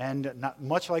 And not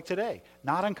much like today.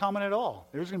 Not uncommon at all.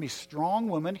 There's going to be strong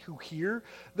women who hear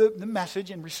the message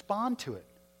and respond to it.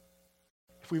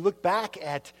 If we look back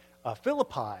at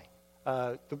Philippi,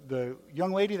 the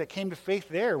young lady that came to faith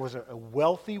there was a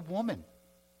wealthy woman.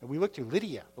 And we look to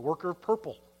Lydia, the worker of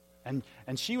purple. And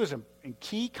she was a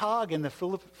key cog in the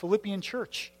Philippian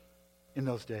church in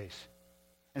those days.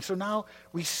 And so now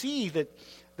we see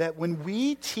that when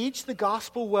we teach the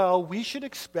gospel well, we should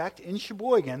expect in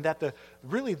Sheboygan that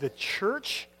the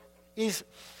church is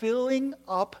filling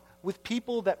up with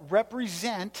people that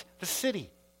represent the city.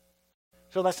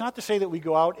 So that's not to say that we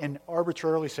go out and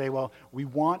arbitrarily say, well, we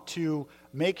want to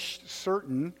make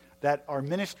certain that our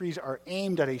ministries are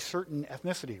aimed at a certain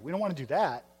ethnicity. We don't want to do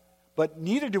that. But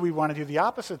neither do we want to do the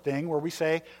opposite thing where we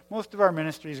say most of our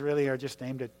ministries really are just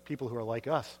aimed at people who are like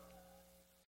us.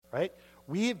 Right?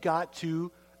 We have got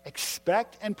to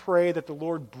expect and pray that the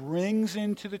Lord brings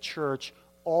into the church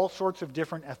all sorts of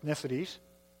different ethnicities,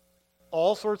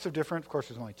 all sorts of different, of course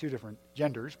there's only two different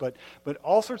genders, but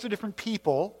all sorts of different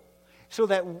people, so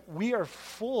that we are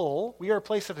a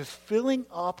place that is filling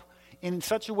up in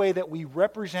such a way that we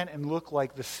represent and look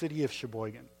like the city of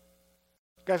Sheboygan.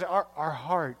 Guys, our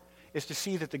heart is to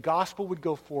see that the gospel would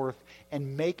go forth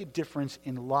and make a difference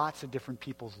in lots of different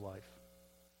people's life.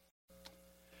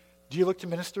 Do you look to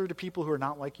minister to people who are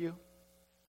not like you?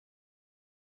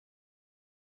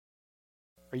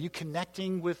 Are you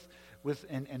connecting with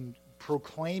and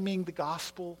proclaiming the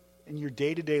gospel in your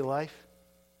day-to-day life?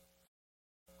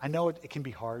 I know it can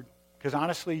be hard because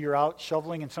honestly, you're out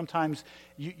shoveling, and sometimes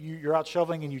you're out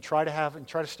shoveling and you try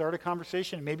to start a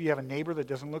conversation, and maybe you have a neighbor that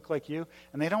doesn't look like you,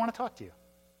 and they don't want to talk to you.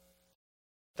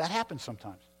 That happens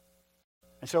sometimes.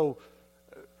 And so,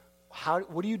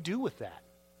 what do you do with that?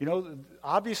 You know,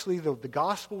 obviously the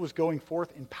gospel was going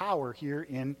forth in power here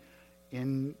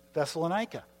in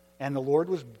Thessalonica, and the Lord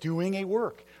was doing a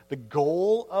work. The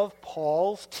goal of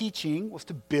Paul's teaching was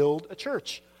to build a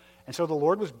church. And so the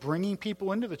Lord was bringing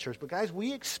people into the church. But guys,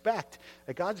 we expect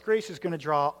that God's grace is going to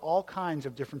draw all kinds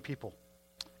of different people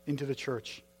into the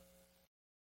church.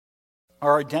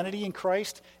 Our identity in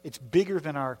Christ, it's bigger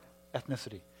than our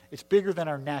ethnicity. It's bigger than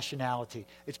our nationality.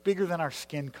 It's bigger than our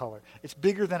skin color. It's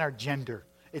bigger than our gender.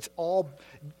 It's all,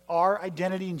 our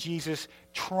identity in Jesus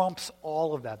trumps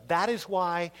all of that. That is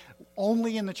why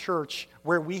only in the church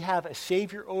where we have a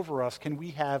Savior over us can we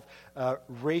have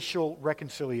racial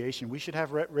reconciliation. We should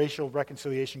have racial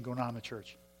reconciliation going on in the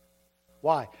church.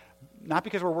 Why? Not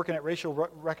because we're working at racial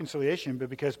reconciliation, but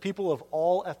because people of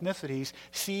all ethnicities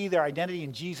see their identity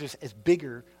in Jesus as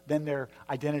bigger than their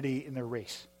identity in their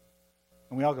race.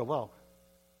 And we all go, well,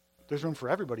 there's room for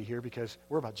everybody here because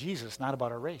we're about Jesus, not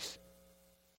about our race.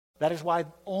 That is why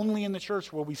only in the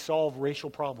church will we solve racial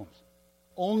problems.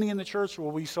 Only in the church will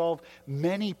we solve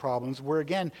many problems where,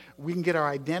 again, we can get our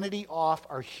identity off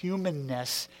our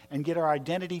humanness and get our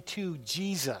identity to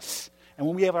Jesus. And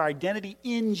when we have our identity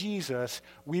in Jesus,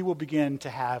 we will begin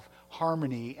to have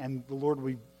harmony, and the Lord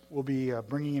will be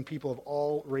bringing in people of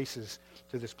all races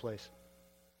to this place.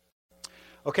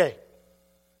 Okay.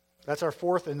 That's our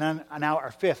fourth, and then now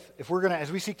our fifth. If we're going to,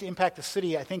 as we seek to impact the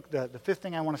city, I think the fifth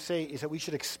thing I want to say is that we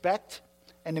should expect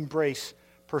and embrace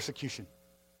persecution.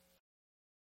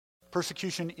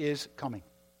 Persecution is coming.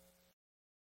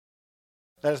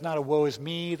 That is not a woe is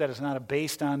me. That is not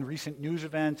based on recent news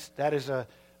events.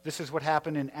 This is what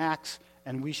happened in Acts,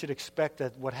 and we should expect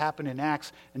that what happened in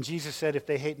Acts, and Jesus said, if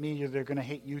they hate me, they're going to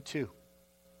hate you too.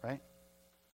 Right?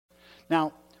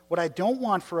 Now, what I don't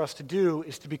want for us to do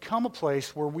is to become a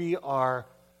place where we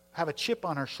have a chip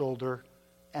on our shoulder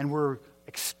and we're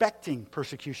expecting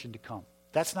persecution to come.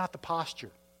 That's not the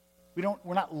posture.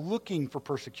 We're not looking for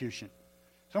persecution.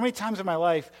 So many times in my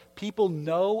life, people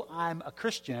know I'm a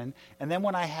Christian, and then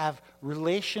when I have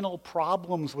relational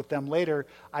problems with them later,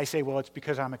 I say, well, it's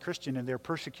because I'm a Christian and they're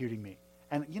persecuting me.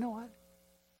 And you know what?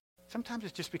 Sometimes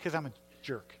it's just because I'm a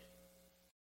jerk.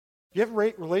 You have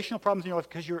relational problems in your life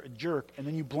because you're a jerk, and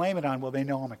then you blame it on, well, they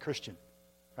know I'm a Christian,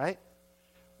 right?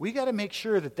 We got to make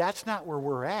sure that that's not where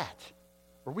we're at.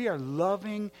 Where we are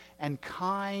loving and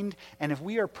kind, and if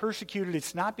we are persecuted,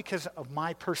 it's not because of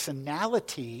my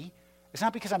personality. It's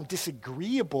not because I'm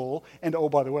disagreeable, and oh,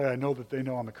 by the way, I know that they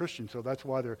know I'm a Christian, so that's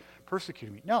why they're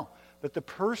persecuting me. No, that the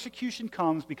persecution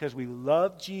comes because we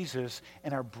love Jesus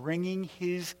and are bringing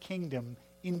his kingdom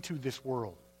into this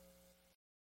world.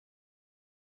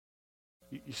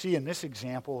 You see in this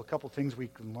example a couple things we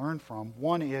can learn from.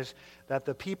 One is that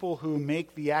the people who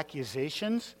make the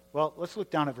accusations, well, let's look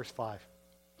down at verse 5.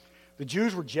 The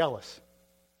Jews were jealous.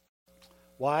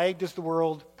 Why does the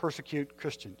world persecute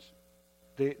Christians?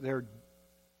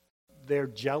 They're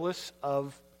jealous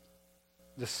of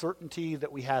the certainty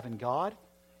that we have in God,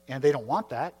 and they don't want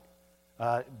that,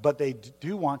 but they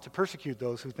do want to persecute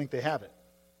those who think they have it.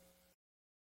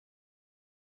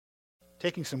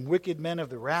 Taking some wicked men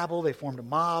of the rabble, they formed a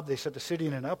mob. They set the city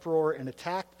in an uproar and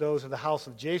attacked those of the house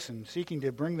of Jason, seeking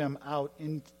to bring them out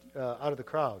of the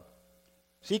crowd.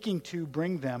 Seeking to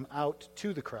bring them out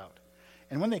to the crowd.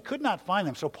 And when they could not find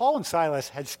them, so Paul and Silas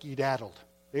had skedaddled.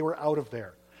 They were out of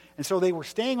there. And so they were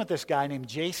staying with this guy named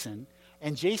Jason,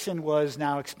 and Jason was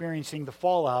now experiencing the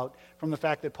fallout from the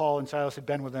fact that Paul and Silas had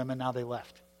been with them and now they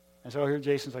left. And so here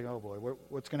Jason's like, oh boy,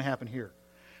 what's going to happen here?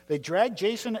 They dragged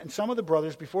Jason and some of the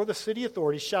brothers before the city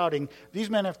authorities, shouting, these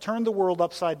men have turned the world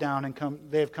upside down and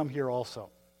they have come here also.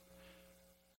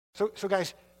 So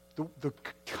guys, the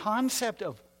concept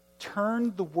of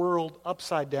turn the world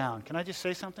upside down, can I just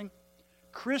say something?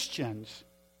 Christians,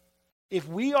 if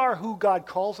we are who God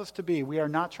calls us to be, we are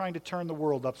not trying to turn the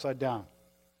world upside down.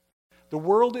 The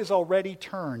world is already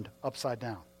turned upside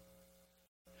down.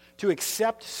 To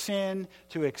accept sin,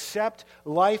 to accept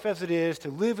life as it is, to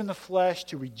live in the flesh,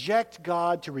 to reject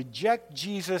God, to reject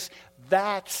Jesus,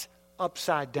 that's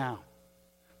upside down.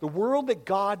 The world that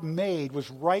God made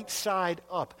was right side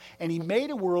up. And he made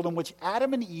a world in which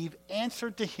Adam and Eve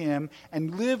answered to him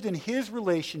and lived in his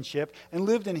relationship and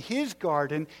lived in his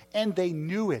garden, and they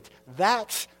knew it.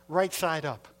 That's right side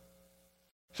up.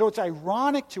 So it's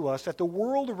ironic to us that the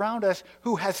world around us,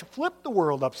 who has flipped the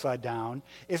world upside down,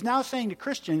 is now saying to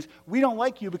Christians, we don't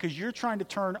like you because you're trying to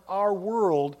turn our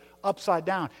world upside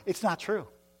down. It's not true.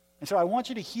 And so I want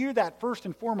you to hear that first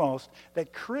and foremost,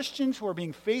 that Christians who are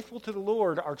being faithful to the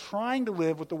Lord are trying to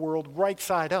live with the world right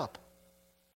side up.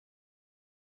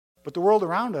 But the world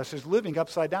around us is living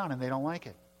upside down and they don't like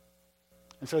it.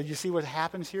 And so you see what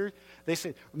happens here? They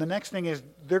say, the next thing is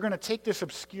they're going to take this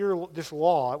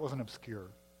law, it wasn't obscure.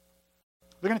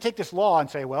 They're going to take this law and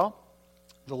say, well,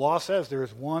 the law says there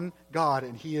is one God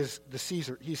and he is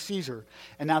Caesar. He's Caesar.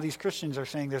 And now these Christians are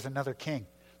saying there's another king.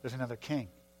 There's another king.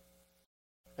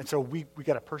 And so we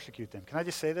got to persecute them. Can I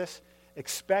just say this?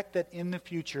 Expect that in the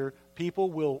future,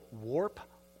 people will warp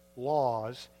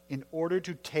laws in order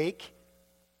to take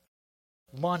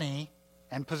money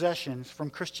and possessions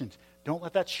from Christians. Don't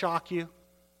let that shock you.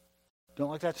 Don't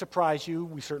let that surprise you.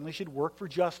 We certainly should work for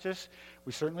justice.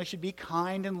 We certainly should be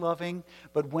kind and loving.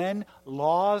 But when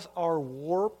laws are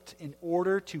warped in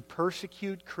order to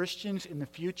persecute Christians in the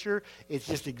future, it's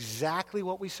just exactly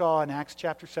what we saw in Acts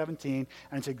chapter 17,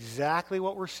 and it's exactly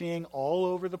what we're seeing all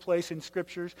over the place in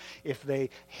Scriptures. If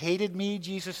they hated me,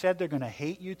 Jesus said, they're going to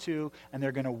hate you too, and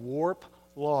they're going to warp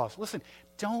laws. Listen,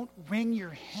 don't wring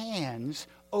your hands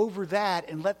over that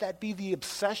and let that be the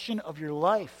obsession of your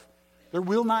life. There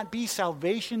will not be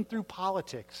salvation through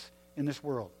politics in this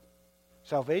world.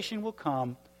 Salvation will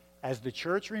come as the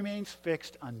church remains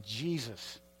fixed on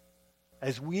Jesus.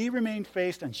 As we remain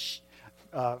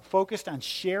focused on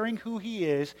sharing who he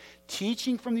is,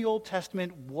 teaching from the Old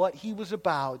Testament what he was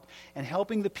about, and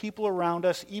helping the people around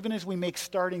us, even as we make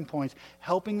starting points,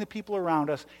 helping the people around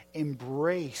us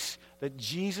embrace that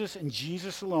Jesus and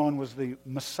Jesus alone was the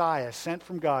Messiah sent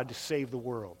from God to save the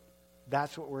world.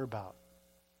 That's what we're about.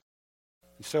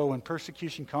 So when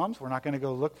persecution comes, we're not going to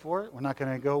go look for it. We're not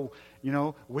going to go,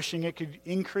 wishing it could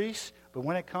increase. But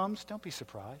when it comes, don't be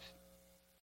surprised.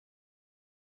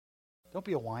 Don't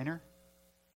be a whiner.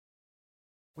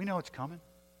 We know it's coming.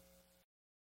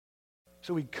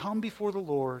 So we come before the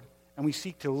Lord and we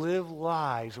seek to live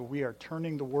lives where we are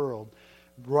turning the world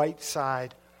right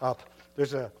side up.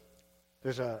 There's a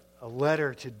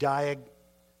letter to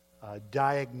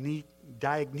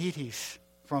Diognetus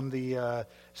from the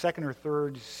 2nd or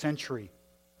 3rd century.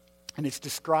 And it's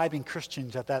describing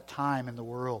Christians at that time in the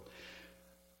world.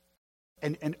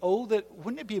 And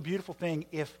wouldn't it be a beautiful thing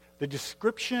if the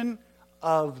description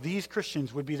of these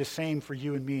Christians would be the same for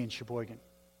you and me in Sheboygan?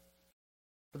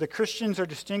 For the Christians are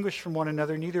distinguished from one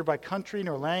another neither by country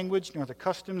nor language nor the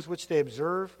customs which they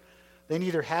observe. They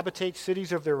neither habitate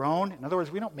cities of their own. In other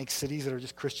words, we don't make cities that are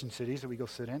just Christian cities that we go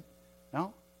sit in.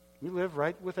 No, we live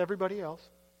right with everybody else.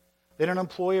 They don't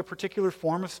employ a particular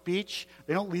form of speech.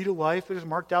 They don't lead a life that is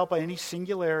marked out by any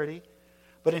singularity.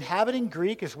 But inhabiting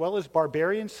Greek as well as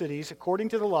barbarian cities, according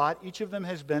to the lot, each of them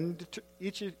has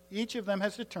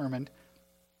determined,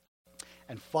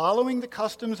 and following the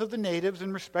customs of the natives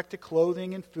in respect to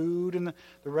clothing and food and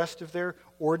the rest of their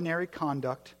ordinary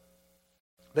conduct,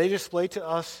 they display to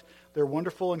us their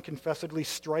wonderful and confessedly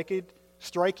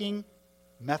striking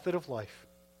method of life.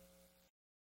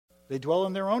 They dwell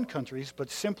in their own countries, but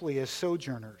simply as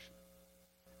sojourners.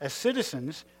 As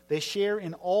citizens, they share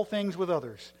in all things with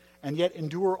others, and yet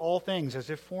endure all things as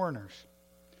if foreigners.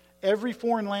 Every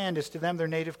foreign land is to them their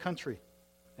native country,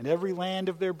 and every land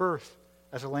of their birth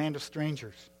as a land of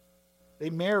strangers. They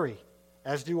marry,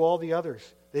 as do all the others.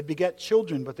 They beget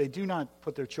children, but they do not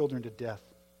put their children to death.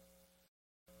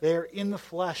 They are in the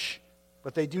flesh,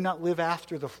 but they do not live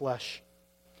after the flesh.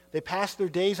 They pass their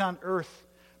days on earth,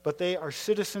 but they are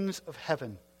citizens of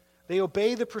heaven. They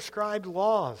obey the prescribed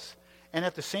laws, and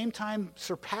at the same time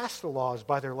surpass the laws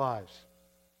by their lives.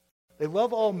 They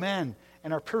love all men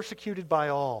and are persecuted by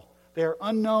all. They are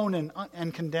unknown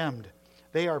and condemned.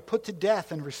 They are put to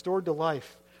death and restored to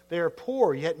life. They are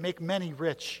poor, yet make many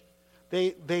rich.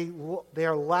 They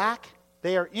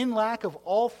are in lack of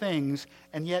all things,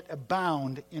 and yet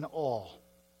abound in all.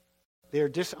 They are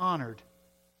dishonored,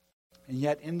 and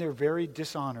yet in their very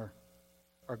dishonor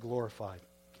are glorified.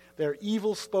 They are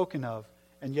evil spoken of,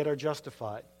 and yet are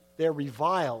justified. They are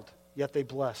reviled, yet they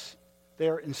bless. They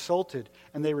are insulted,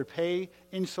 and they repay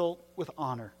insult with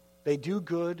honor. They do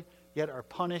good, yet are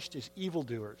punished as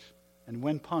evildoers. And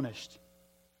when punished,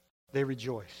 they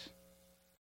rejoice.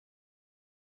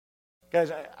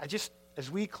 Guys, I just, as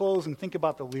we close and think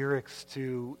about the lyrics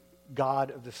to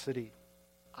God of the City,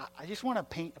 I just want to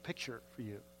paint a picture for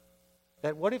you.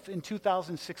 That what if in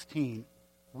 2016,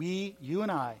 you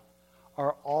and I,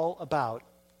 are all about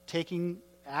taking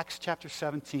Acts chapter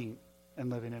 17 and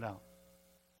living it out?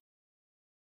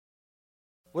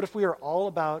 What if we are all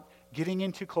about getting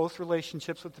into close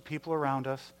relationships with the people around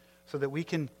us so that we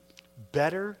can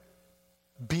better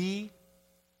be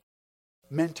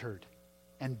mentored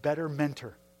and better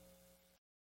mentor?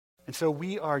 And so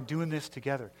we are doing this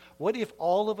together. What if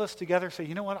all of us together say,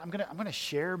 you know what, I'm going to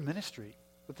share ministry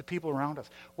with the people around us?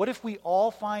 What if we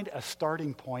all find a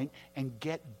starting point and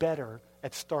get better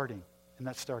at starting in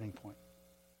that starting point?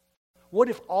 What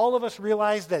if all of us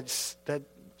realize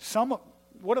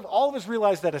what if all of us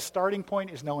realize that a starting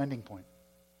point is no ending point?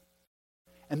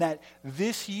 And that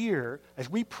this year, as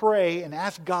we pray and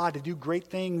ask God to do great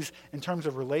things in terms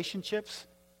of relationships,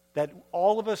 that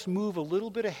all of us move a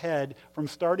little bit ahead from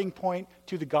starting point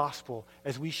to the gospel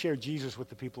as we share Jesus with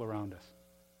the people around us.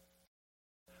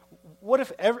 What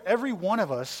if every one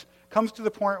of us comes to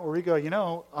the point where we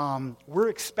go, we're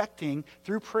expecting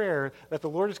through prayer that the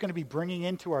Lord is going to be bringing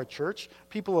into our church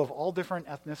people of all different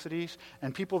ethnicities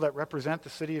and people that represent the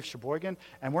city of Sheboygan,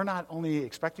 and we're not only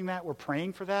expecting that, we're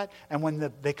praying for that, and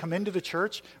when they come into the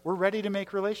church, we're ready to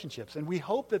make relationships, and we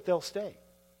hope that they'll stay.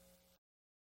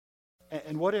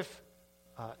 And what if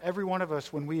every one of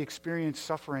us, when we experience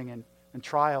suffering and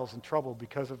trials and trouble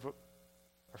because of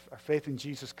our faith in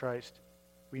Jesus Christ,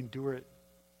 we endure it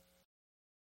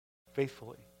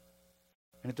faithfully,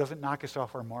 and it doesn't knock us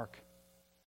off our mark?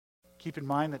 Keep in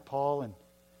mind that Paul and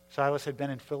Silas had been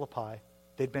in Philippi.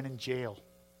 They'd been in jail.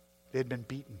 They had been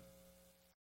beaten.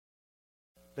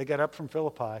 They got up from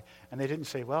Philippi, and they didn't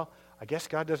say, well, I guess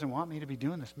God doesn't want me to be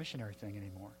doing this missionary thing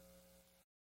anymore,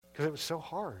 because it was so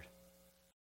hard.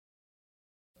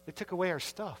 They took away our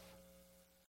stuff,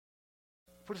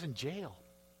 put us in jail.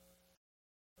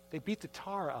 They beat the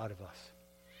tar out of us.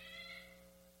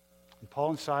 And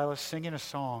Paul and Silas, singing a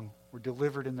song, were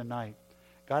delivered in the night.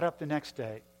 Got up the next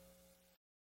day,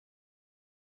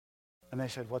 and they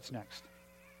said, what's next?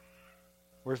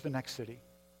 Where's the next city?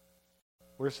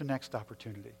 Where's the next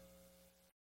opportunity?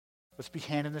 Let's be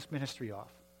handing this ministry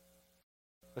off.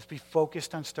 Let's be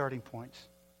focused on starting points.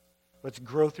 Let's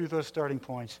grow through those starting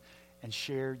points and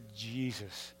share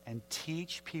Jesus and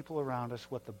teach people around us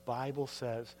what the Bible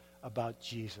says about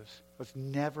Jesus. Let's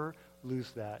never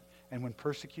lose that. And when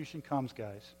persecution comes,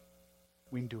 guys,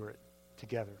 we endure it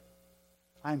together.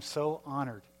 I am so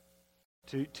honored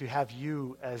to have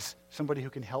you as somebody who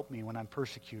can help me when I'm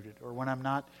persecuted or when I'm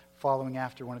not following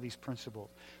after one of these principles,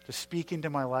 to speak into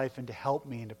my life and to help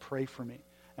me and to pray for me.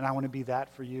 And I want to be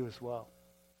that for you as well.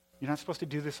 You're not supposed to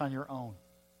do this on your own.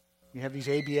 We have these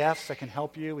ABFs that can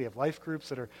help you. We have life groups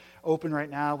that are open right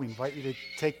now. We invite you to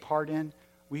take part in.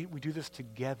 We do this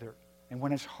together. And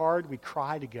when it's hard, we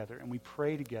cry together and we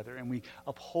pray together and we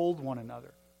uphold one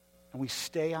another and we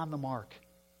stay on the mark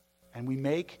and we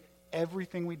make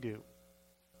everything we do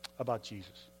about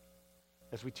Jesus.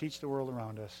 As we teach the world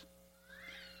around us,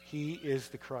 he is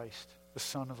the Christ, the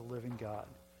Son of the living God.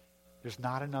 There's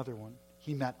not another one.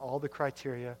 He met all the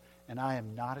criteria, and I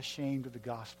am not ashamed of the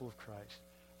gospel of Christ,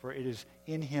 for it is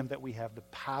in him that we have the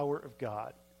power of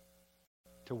God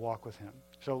to walk with him.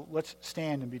 So let's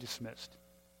stand and be dismissed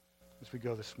as we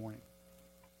go this morning.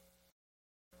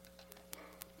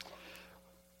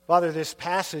 Father, this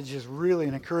passage is really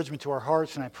an encouragement to our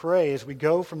hearts, and I pray as we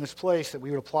go from this place that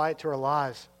we would apply it to our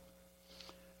lives.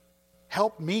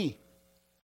 Help me.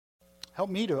 Help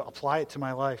me to apply it to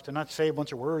my life, to not say a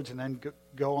bunch of words and then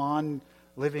go on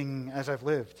living as I've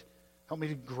lived. Help me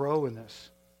to grow in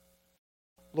this.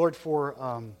 Lord, for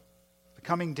the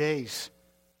coming days,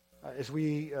 as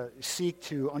we seek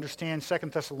to understand 2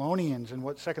 Thessalonians and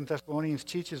what 2 Thessalonians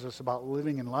teaches us about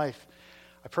living in life,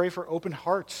 I pray for open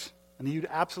hearts and that you'd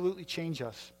absolutely change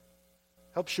us.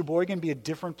 Help Sheboygan be a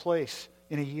different place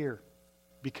in a year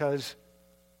because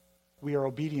we are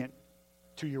obedient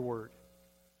to your word.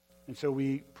 And so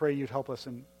we pray you'd help us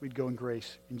and we'd go in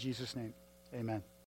grace. In Jesus' name, amen.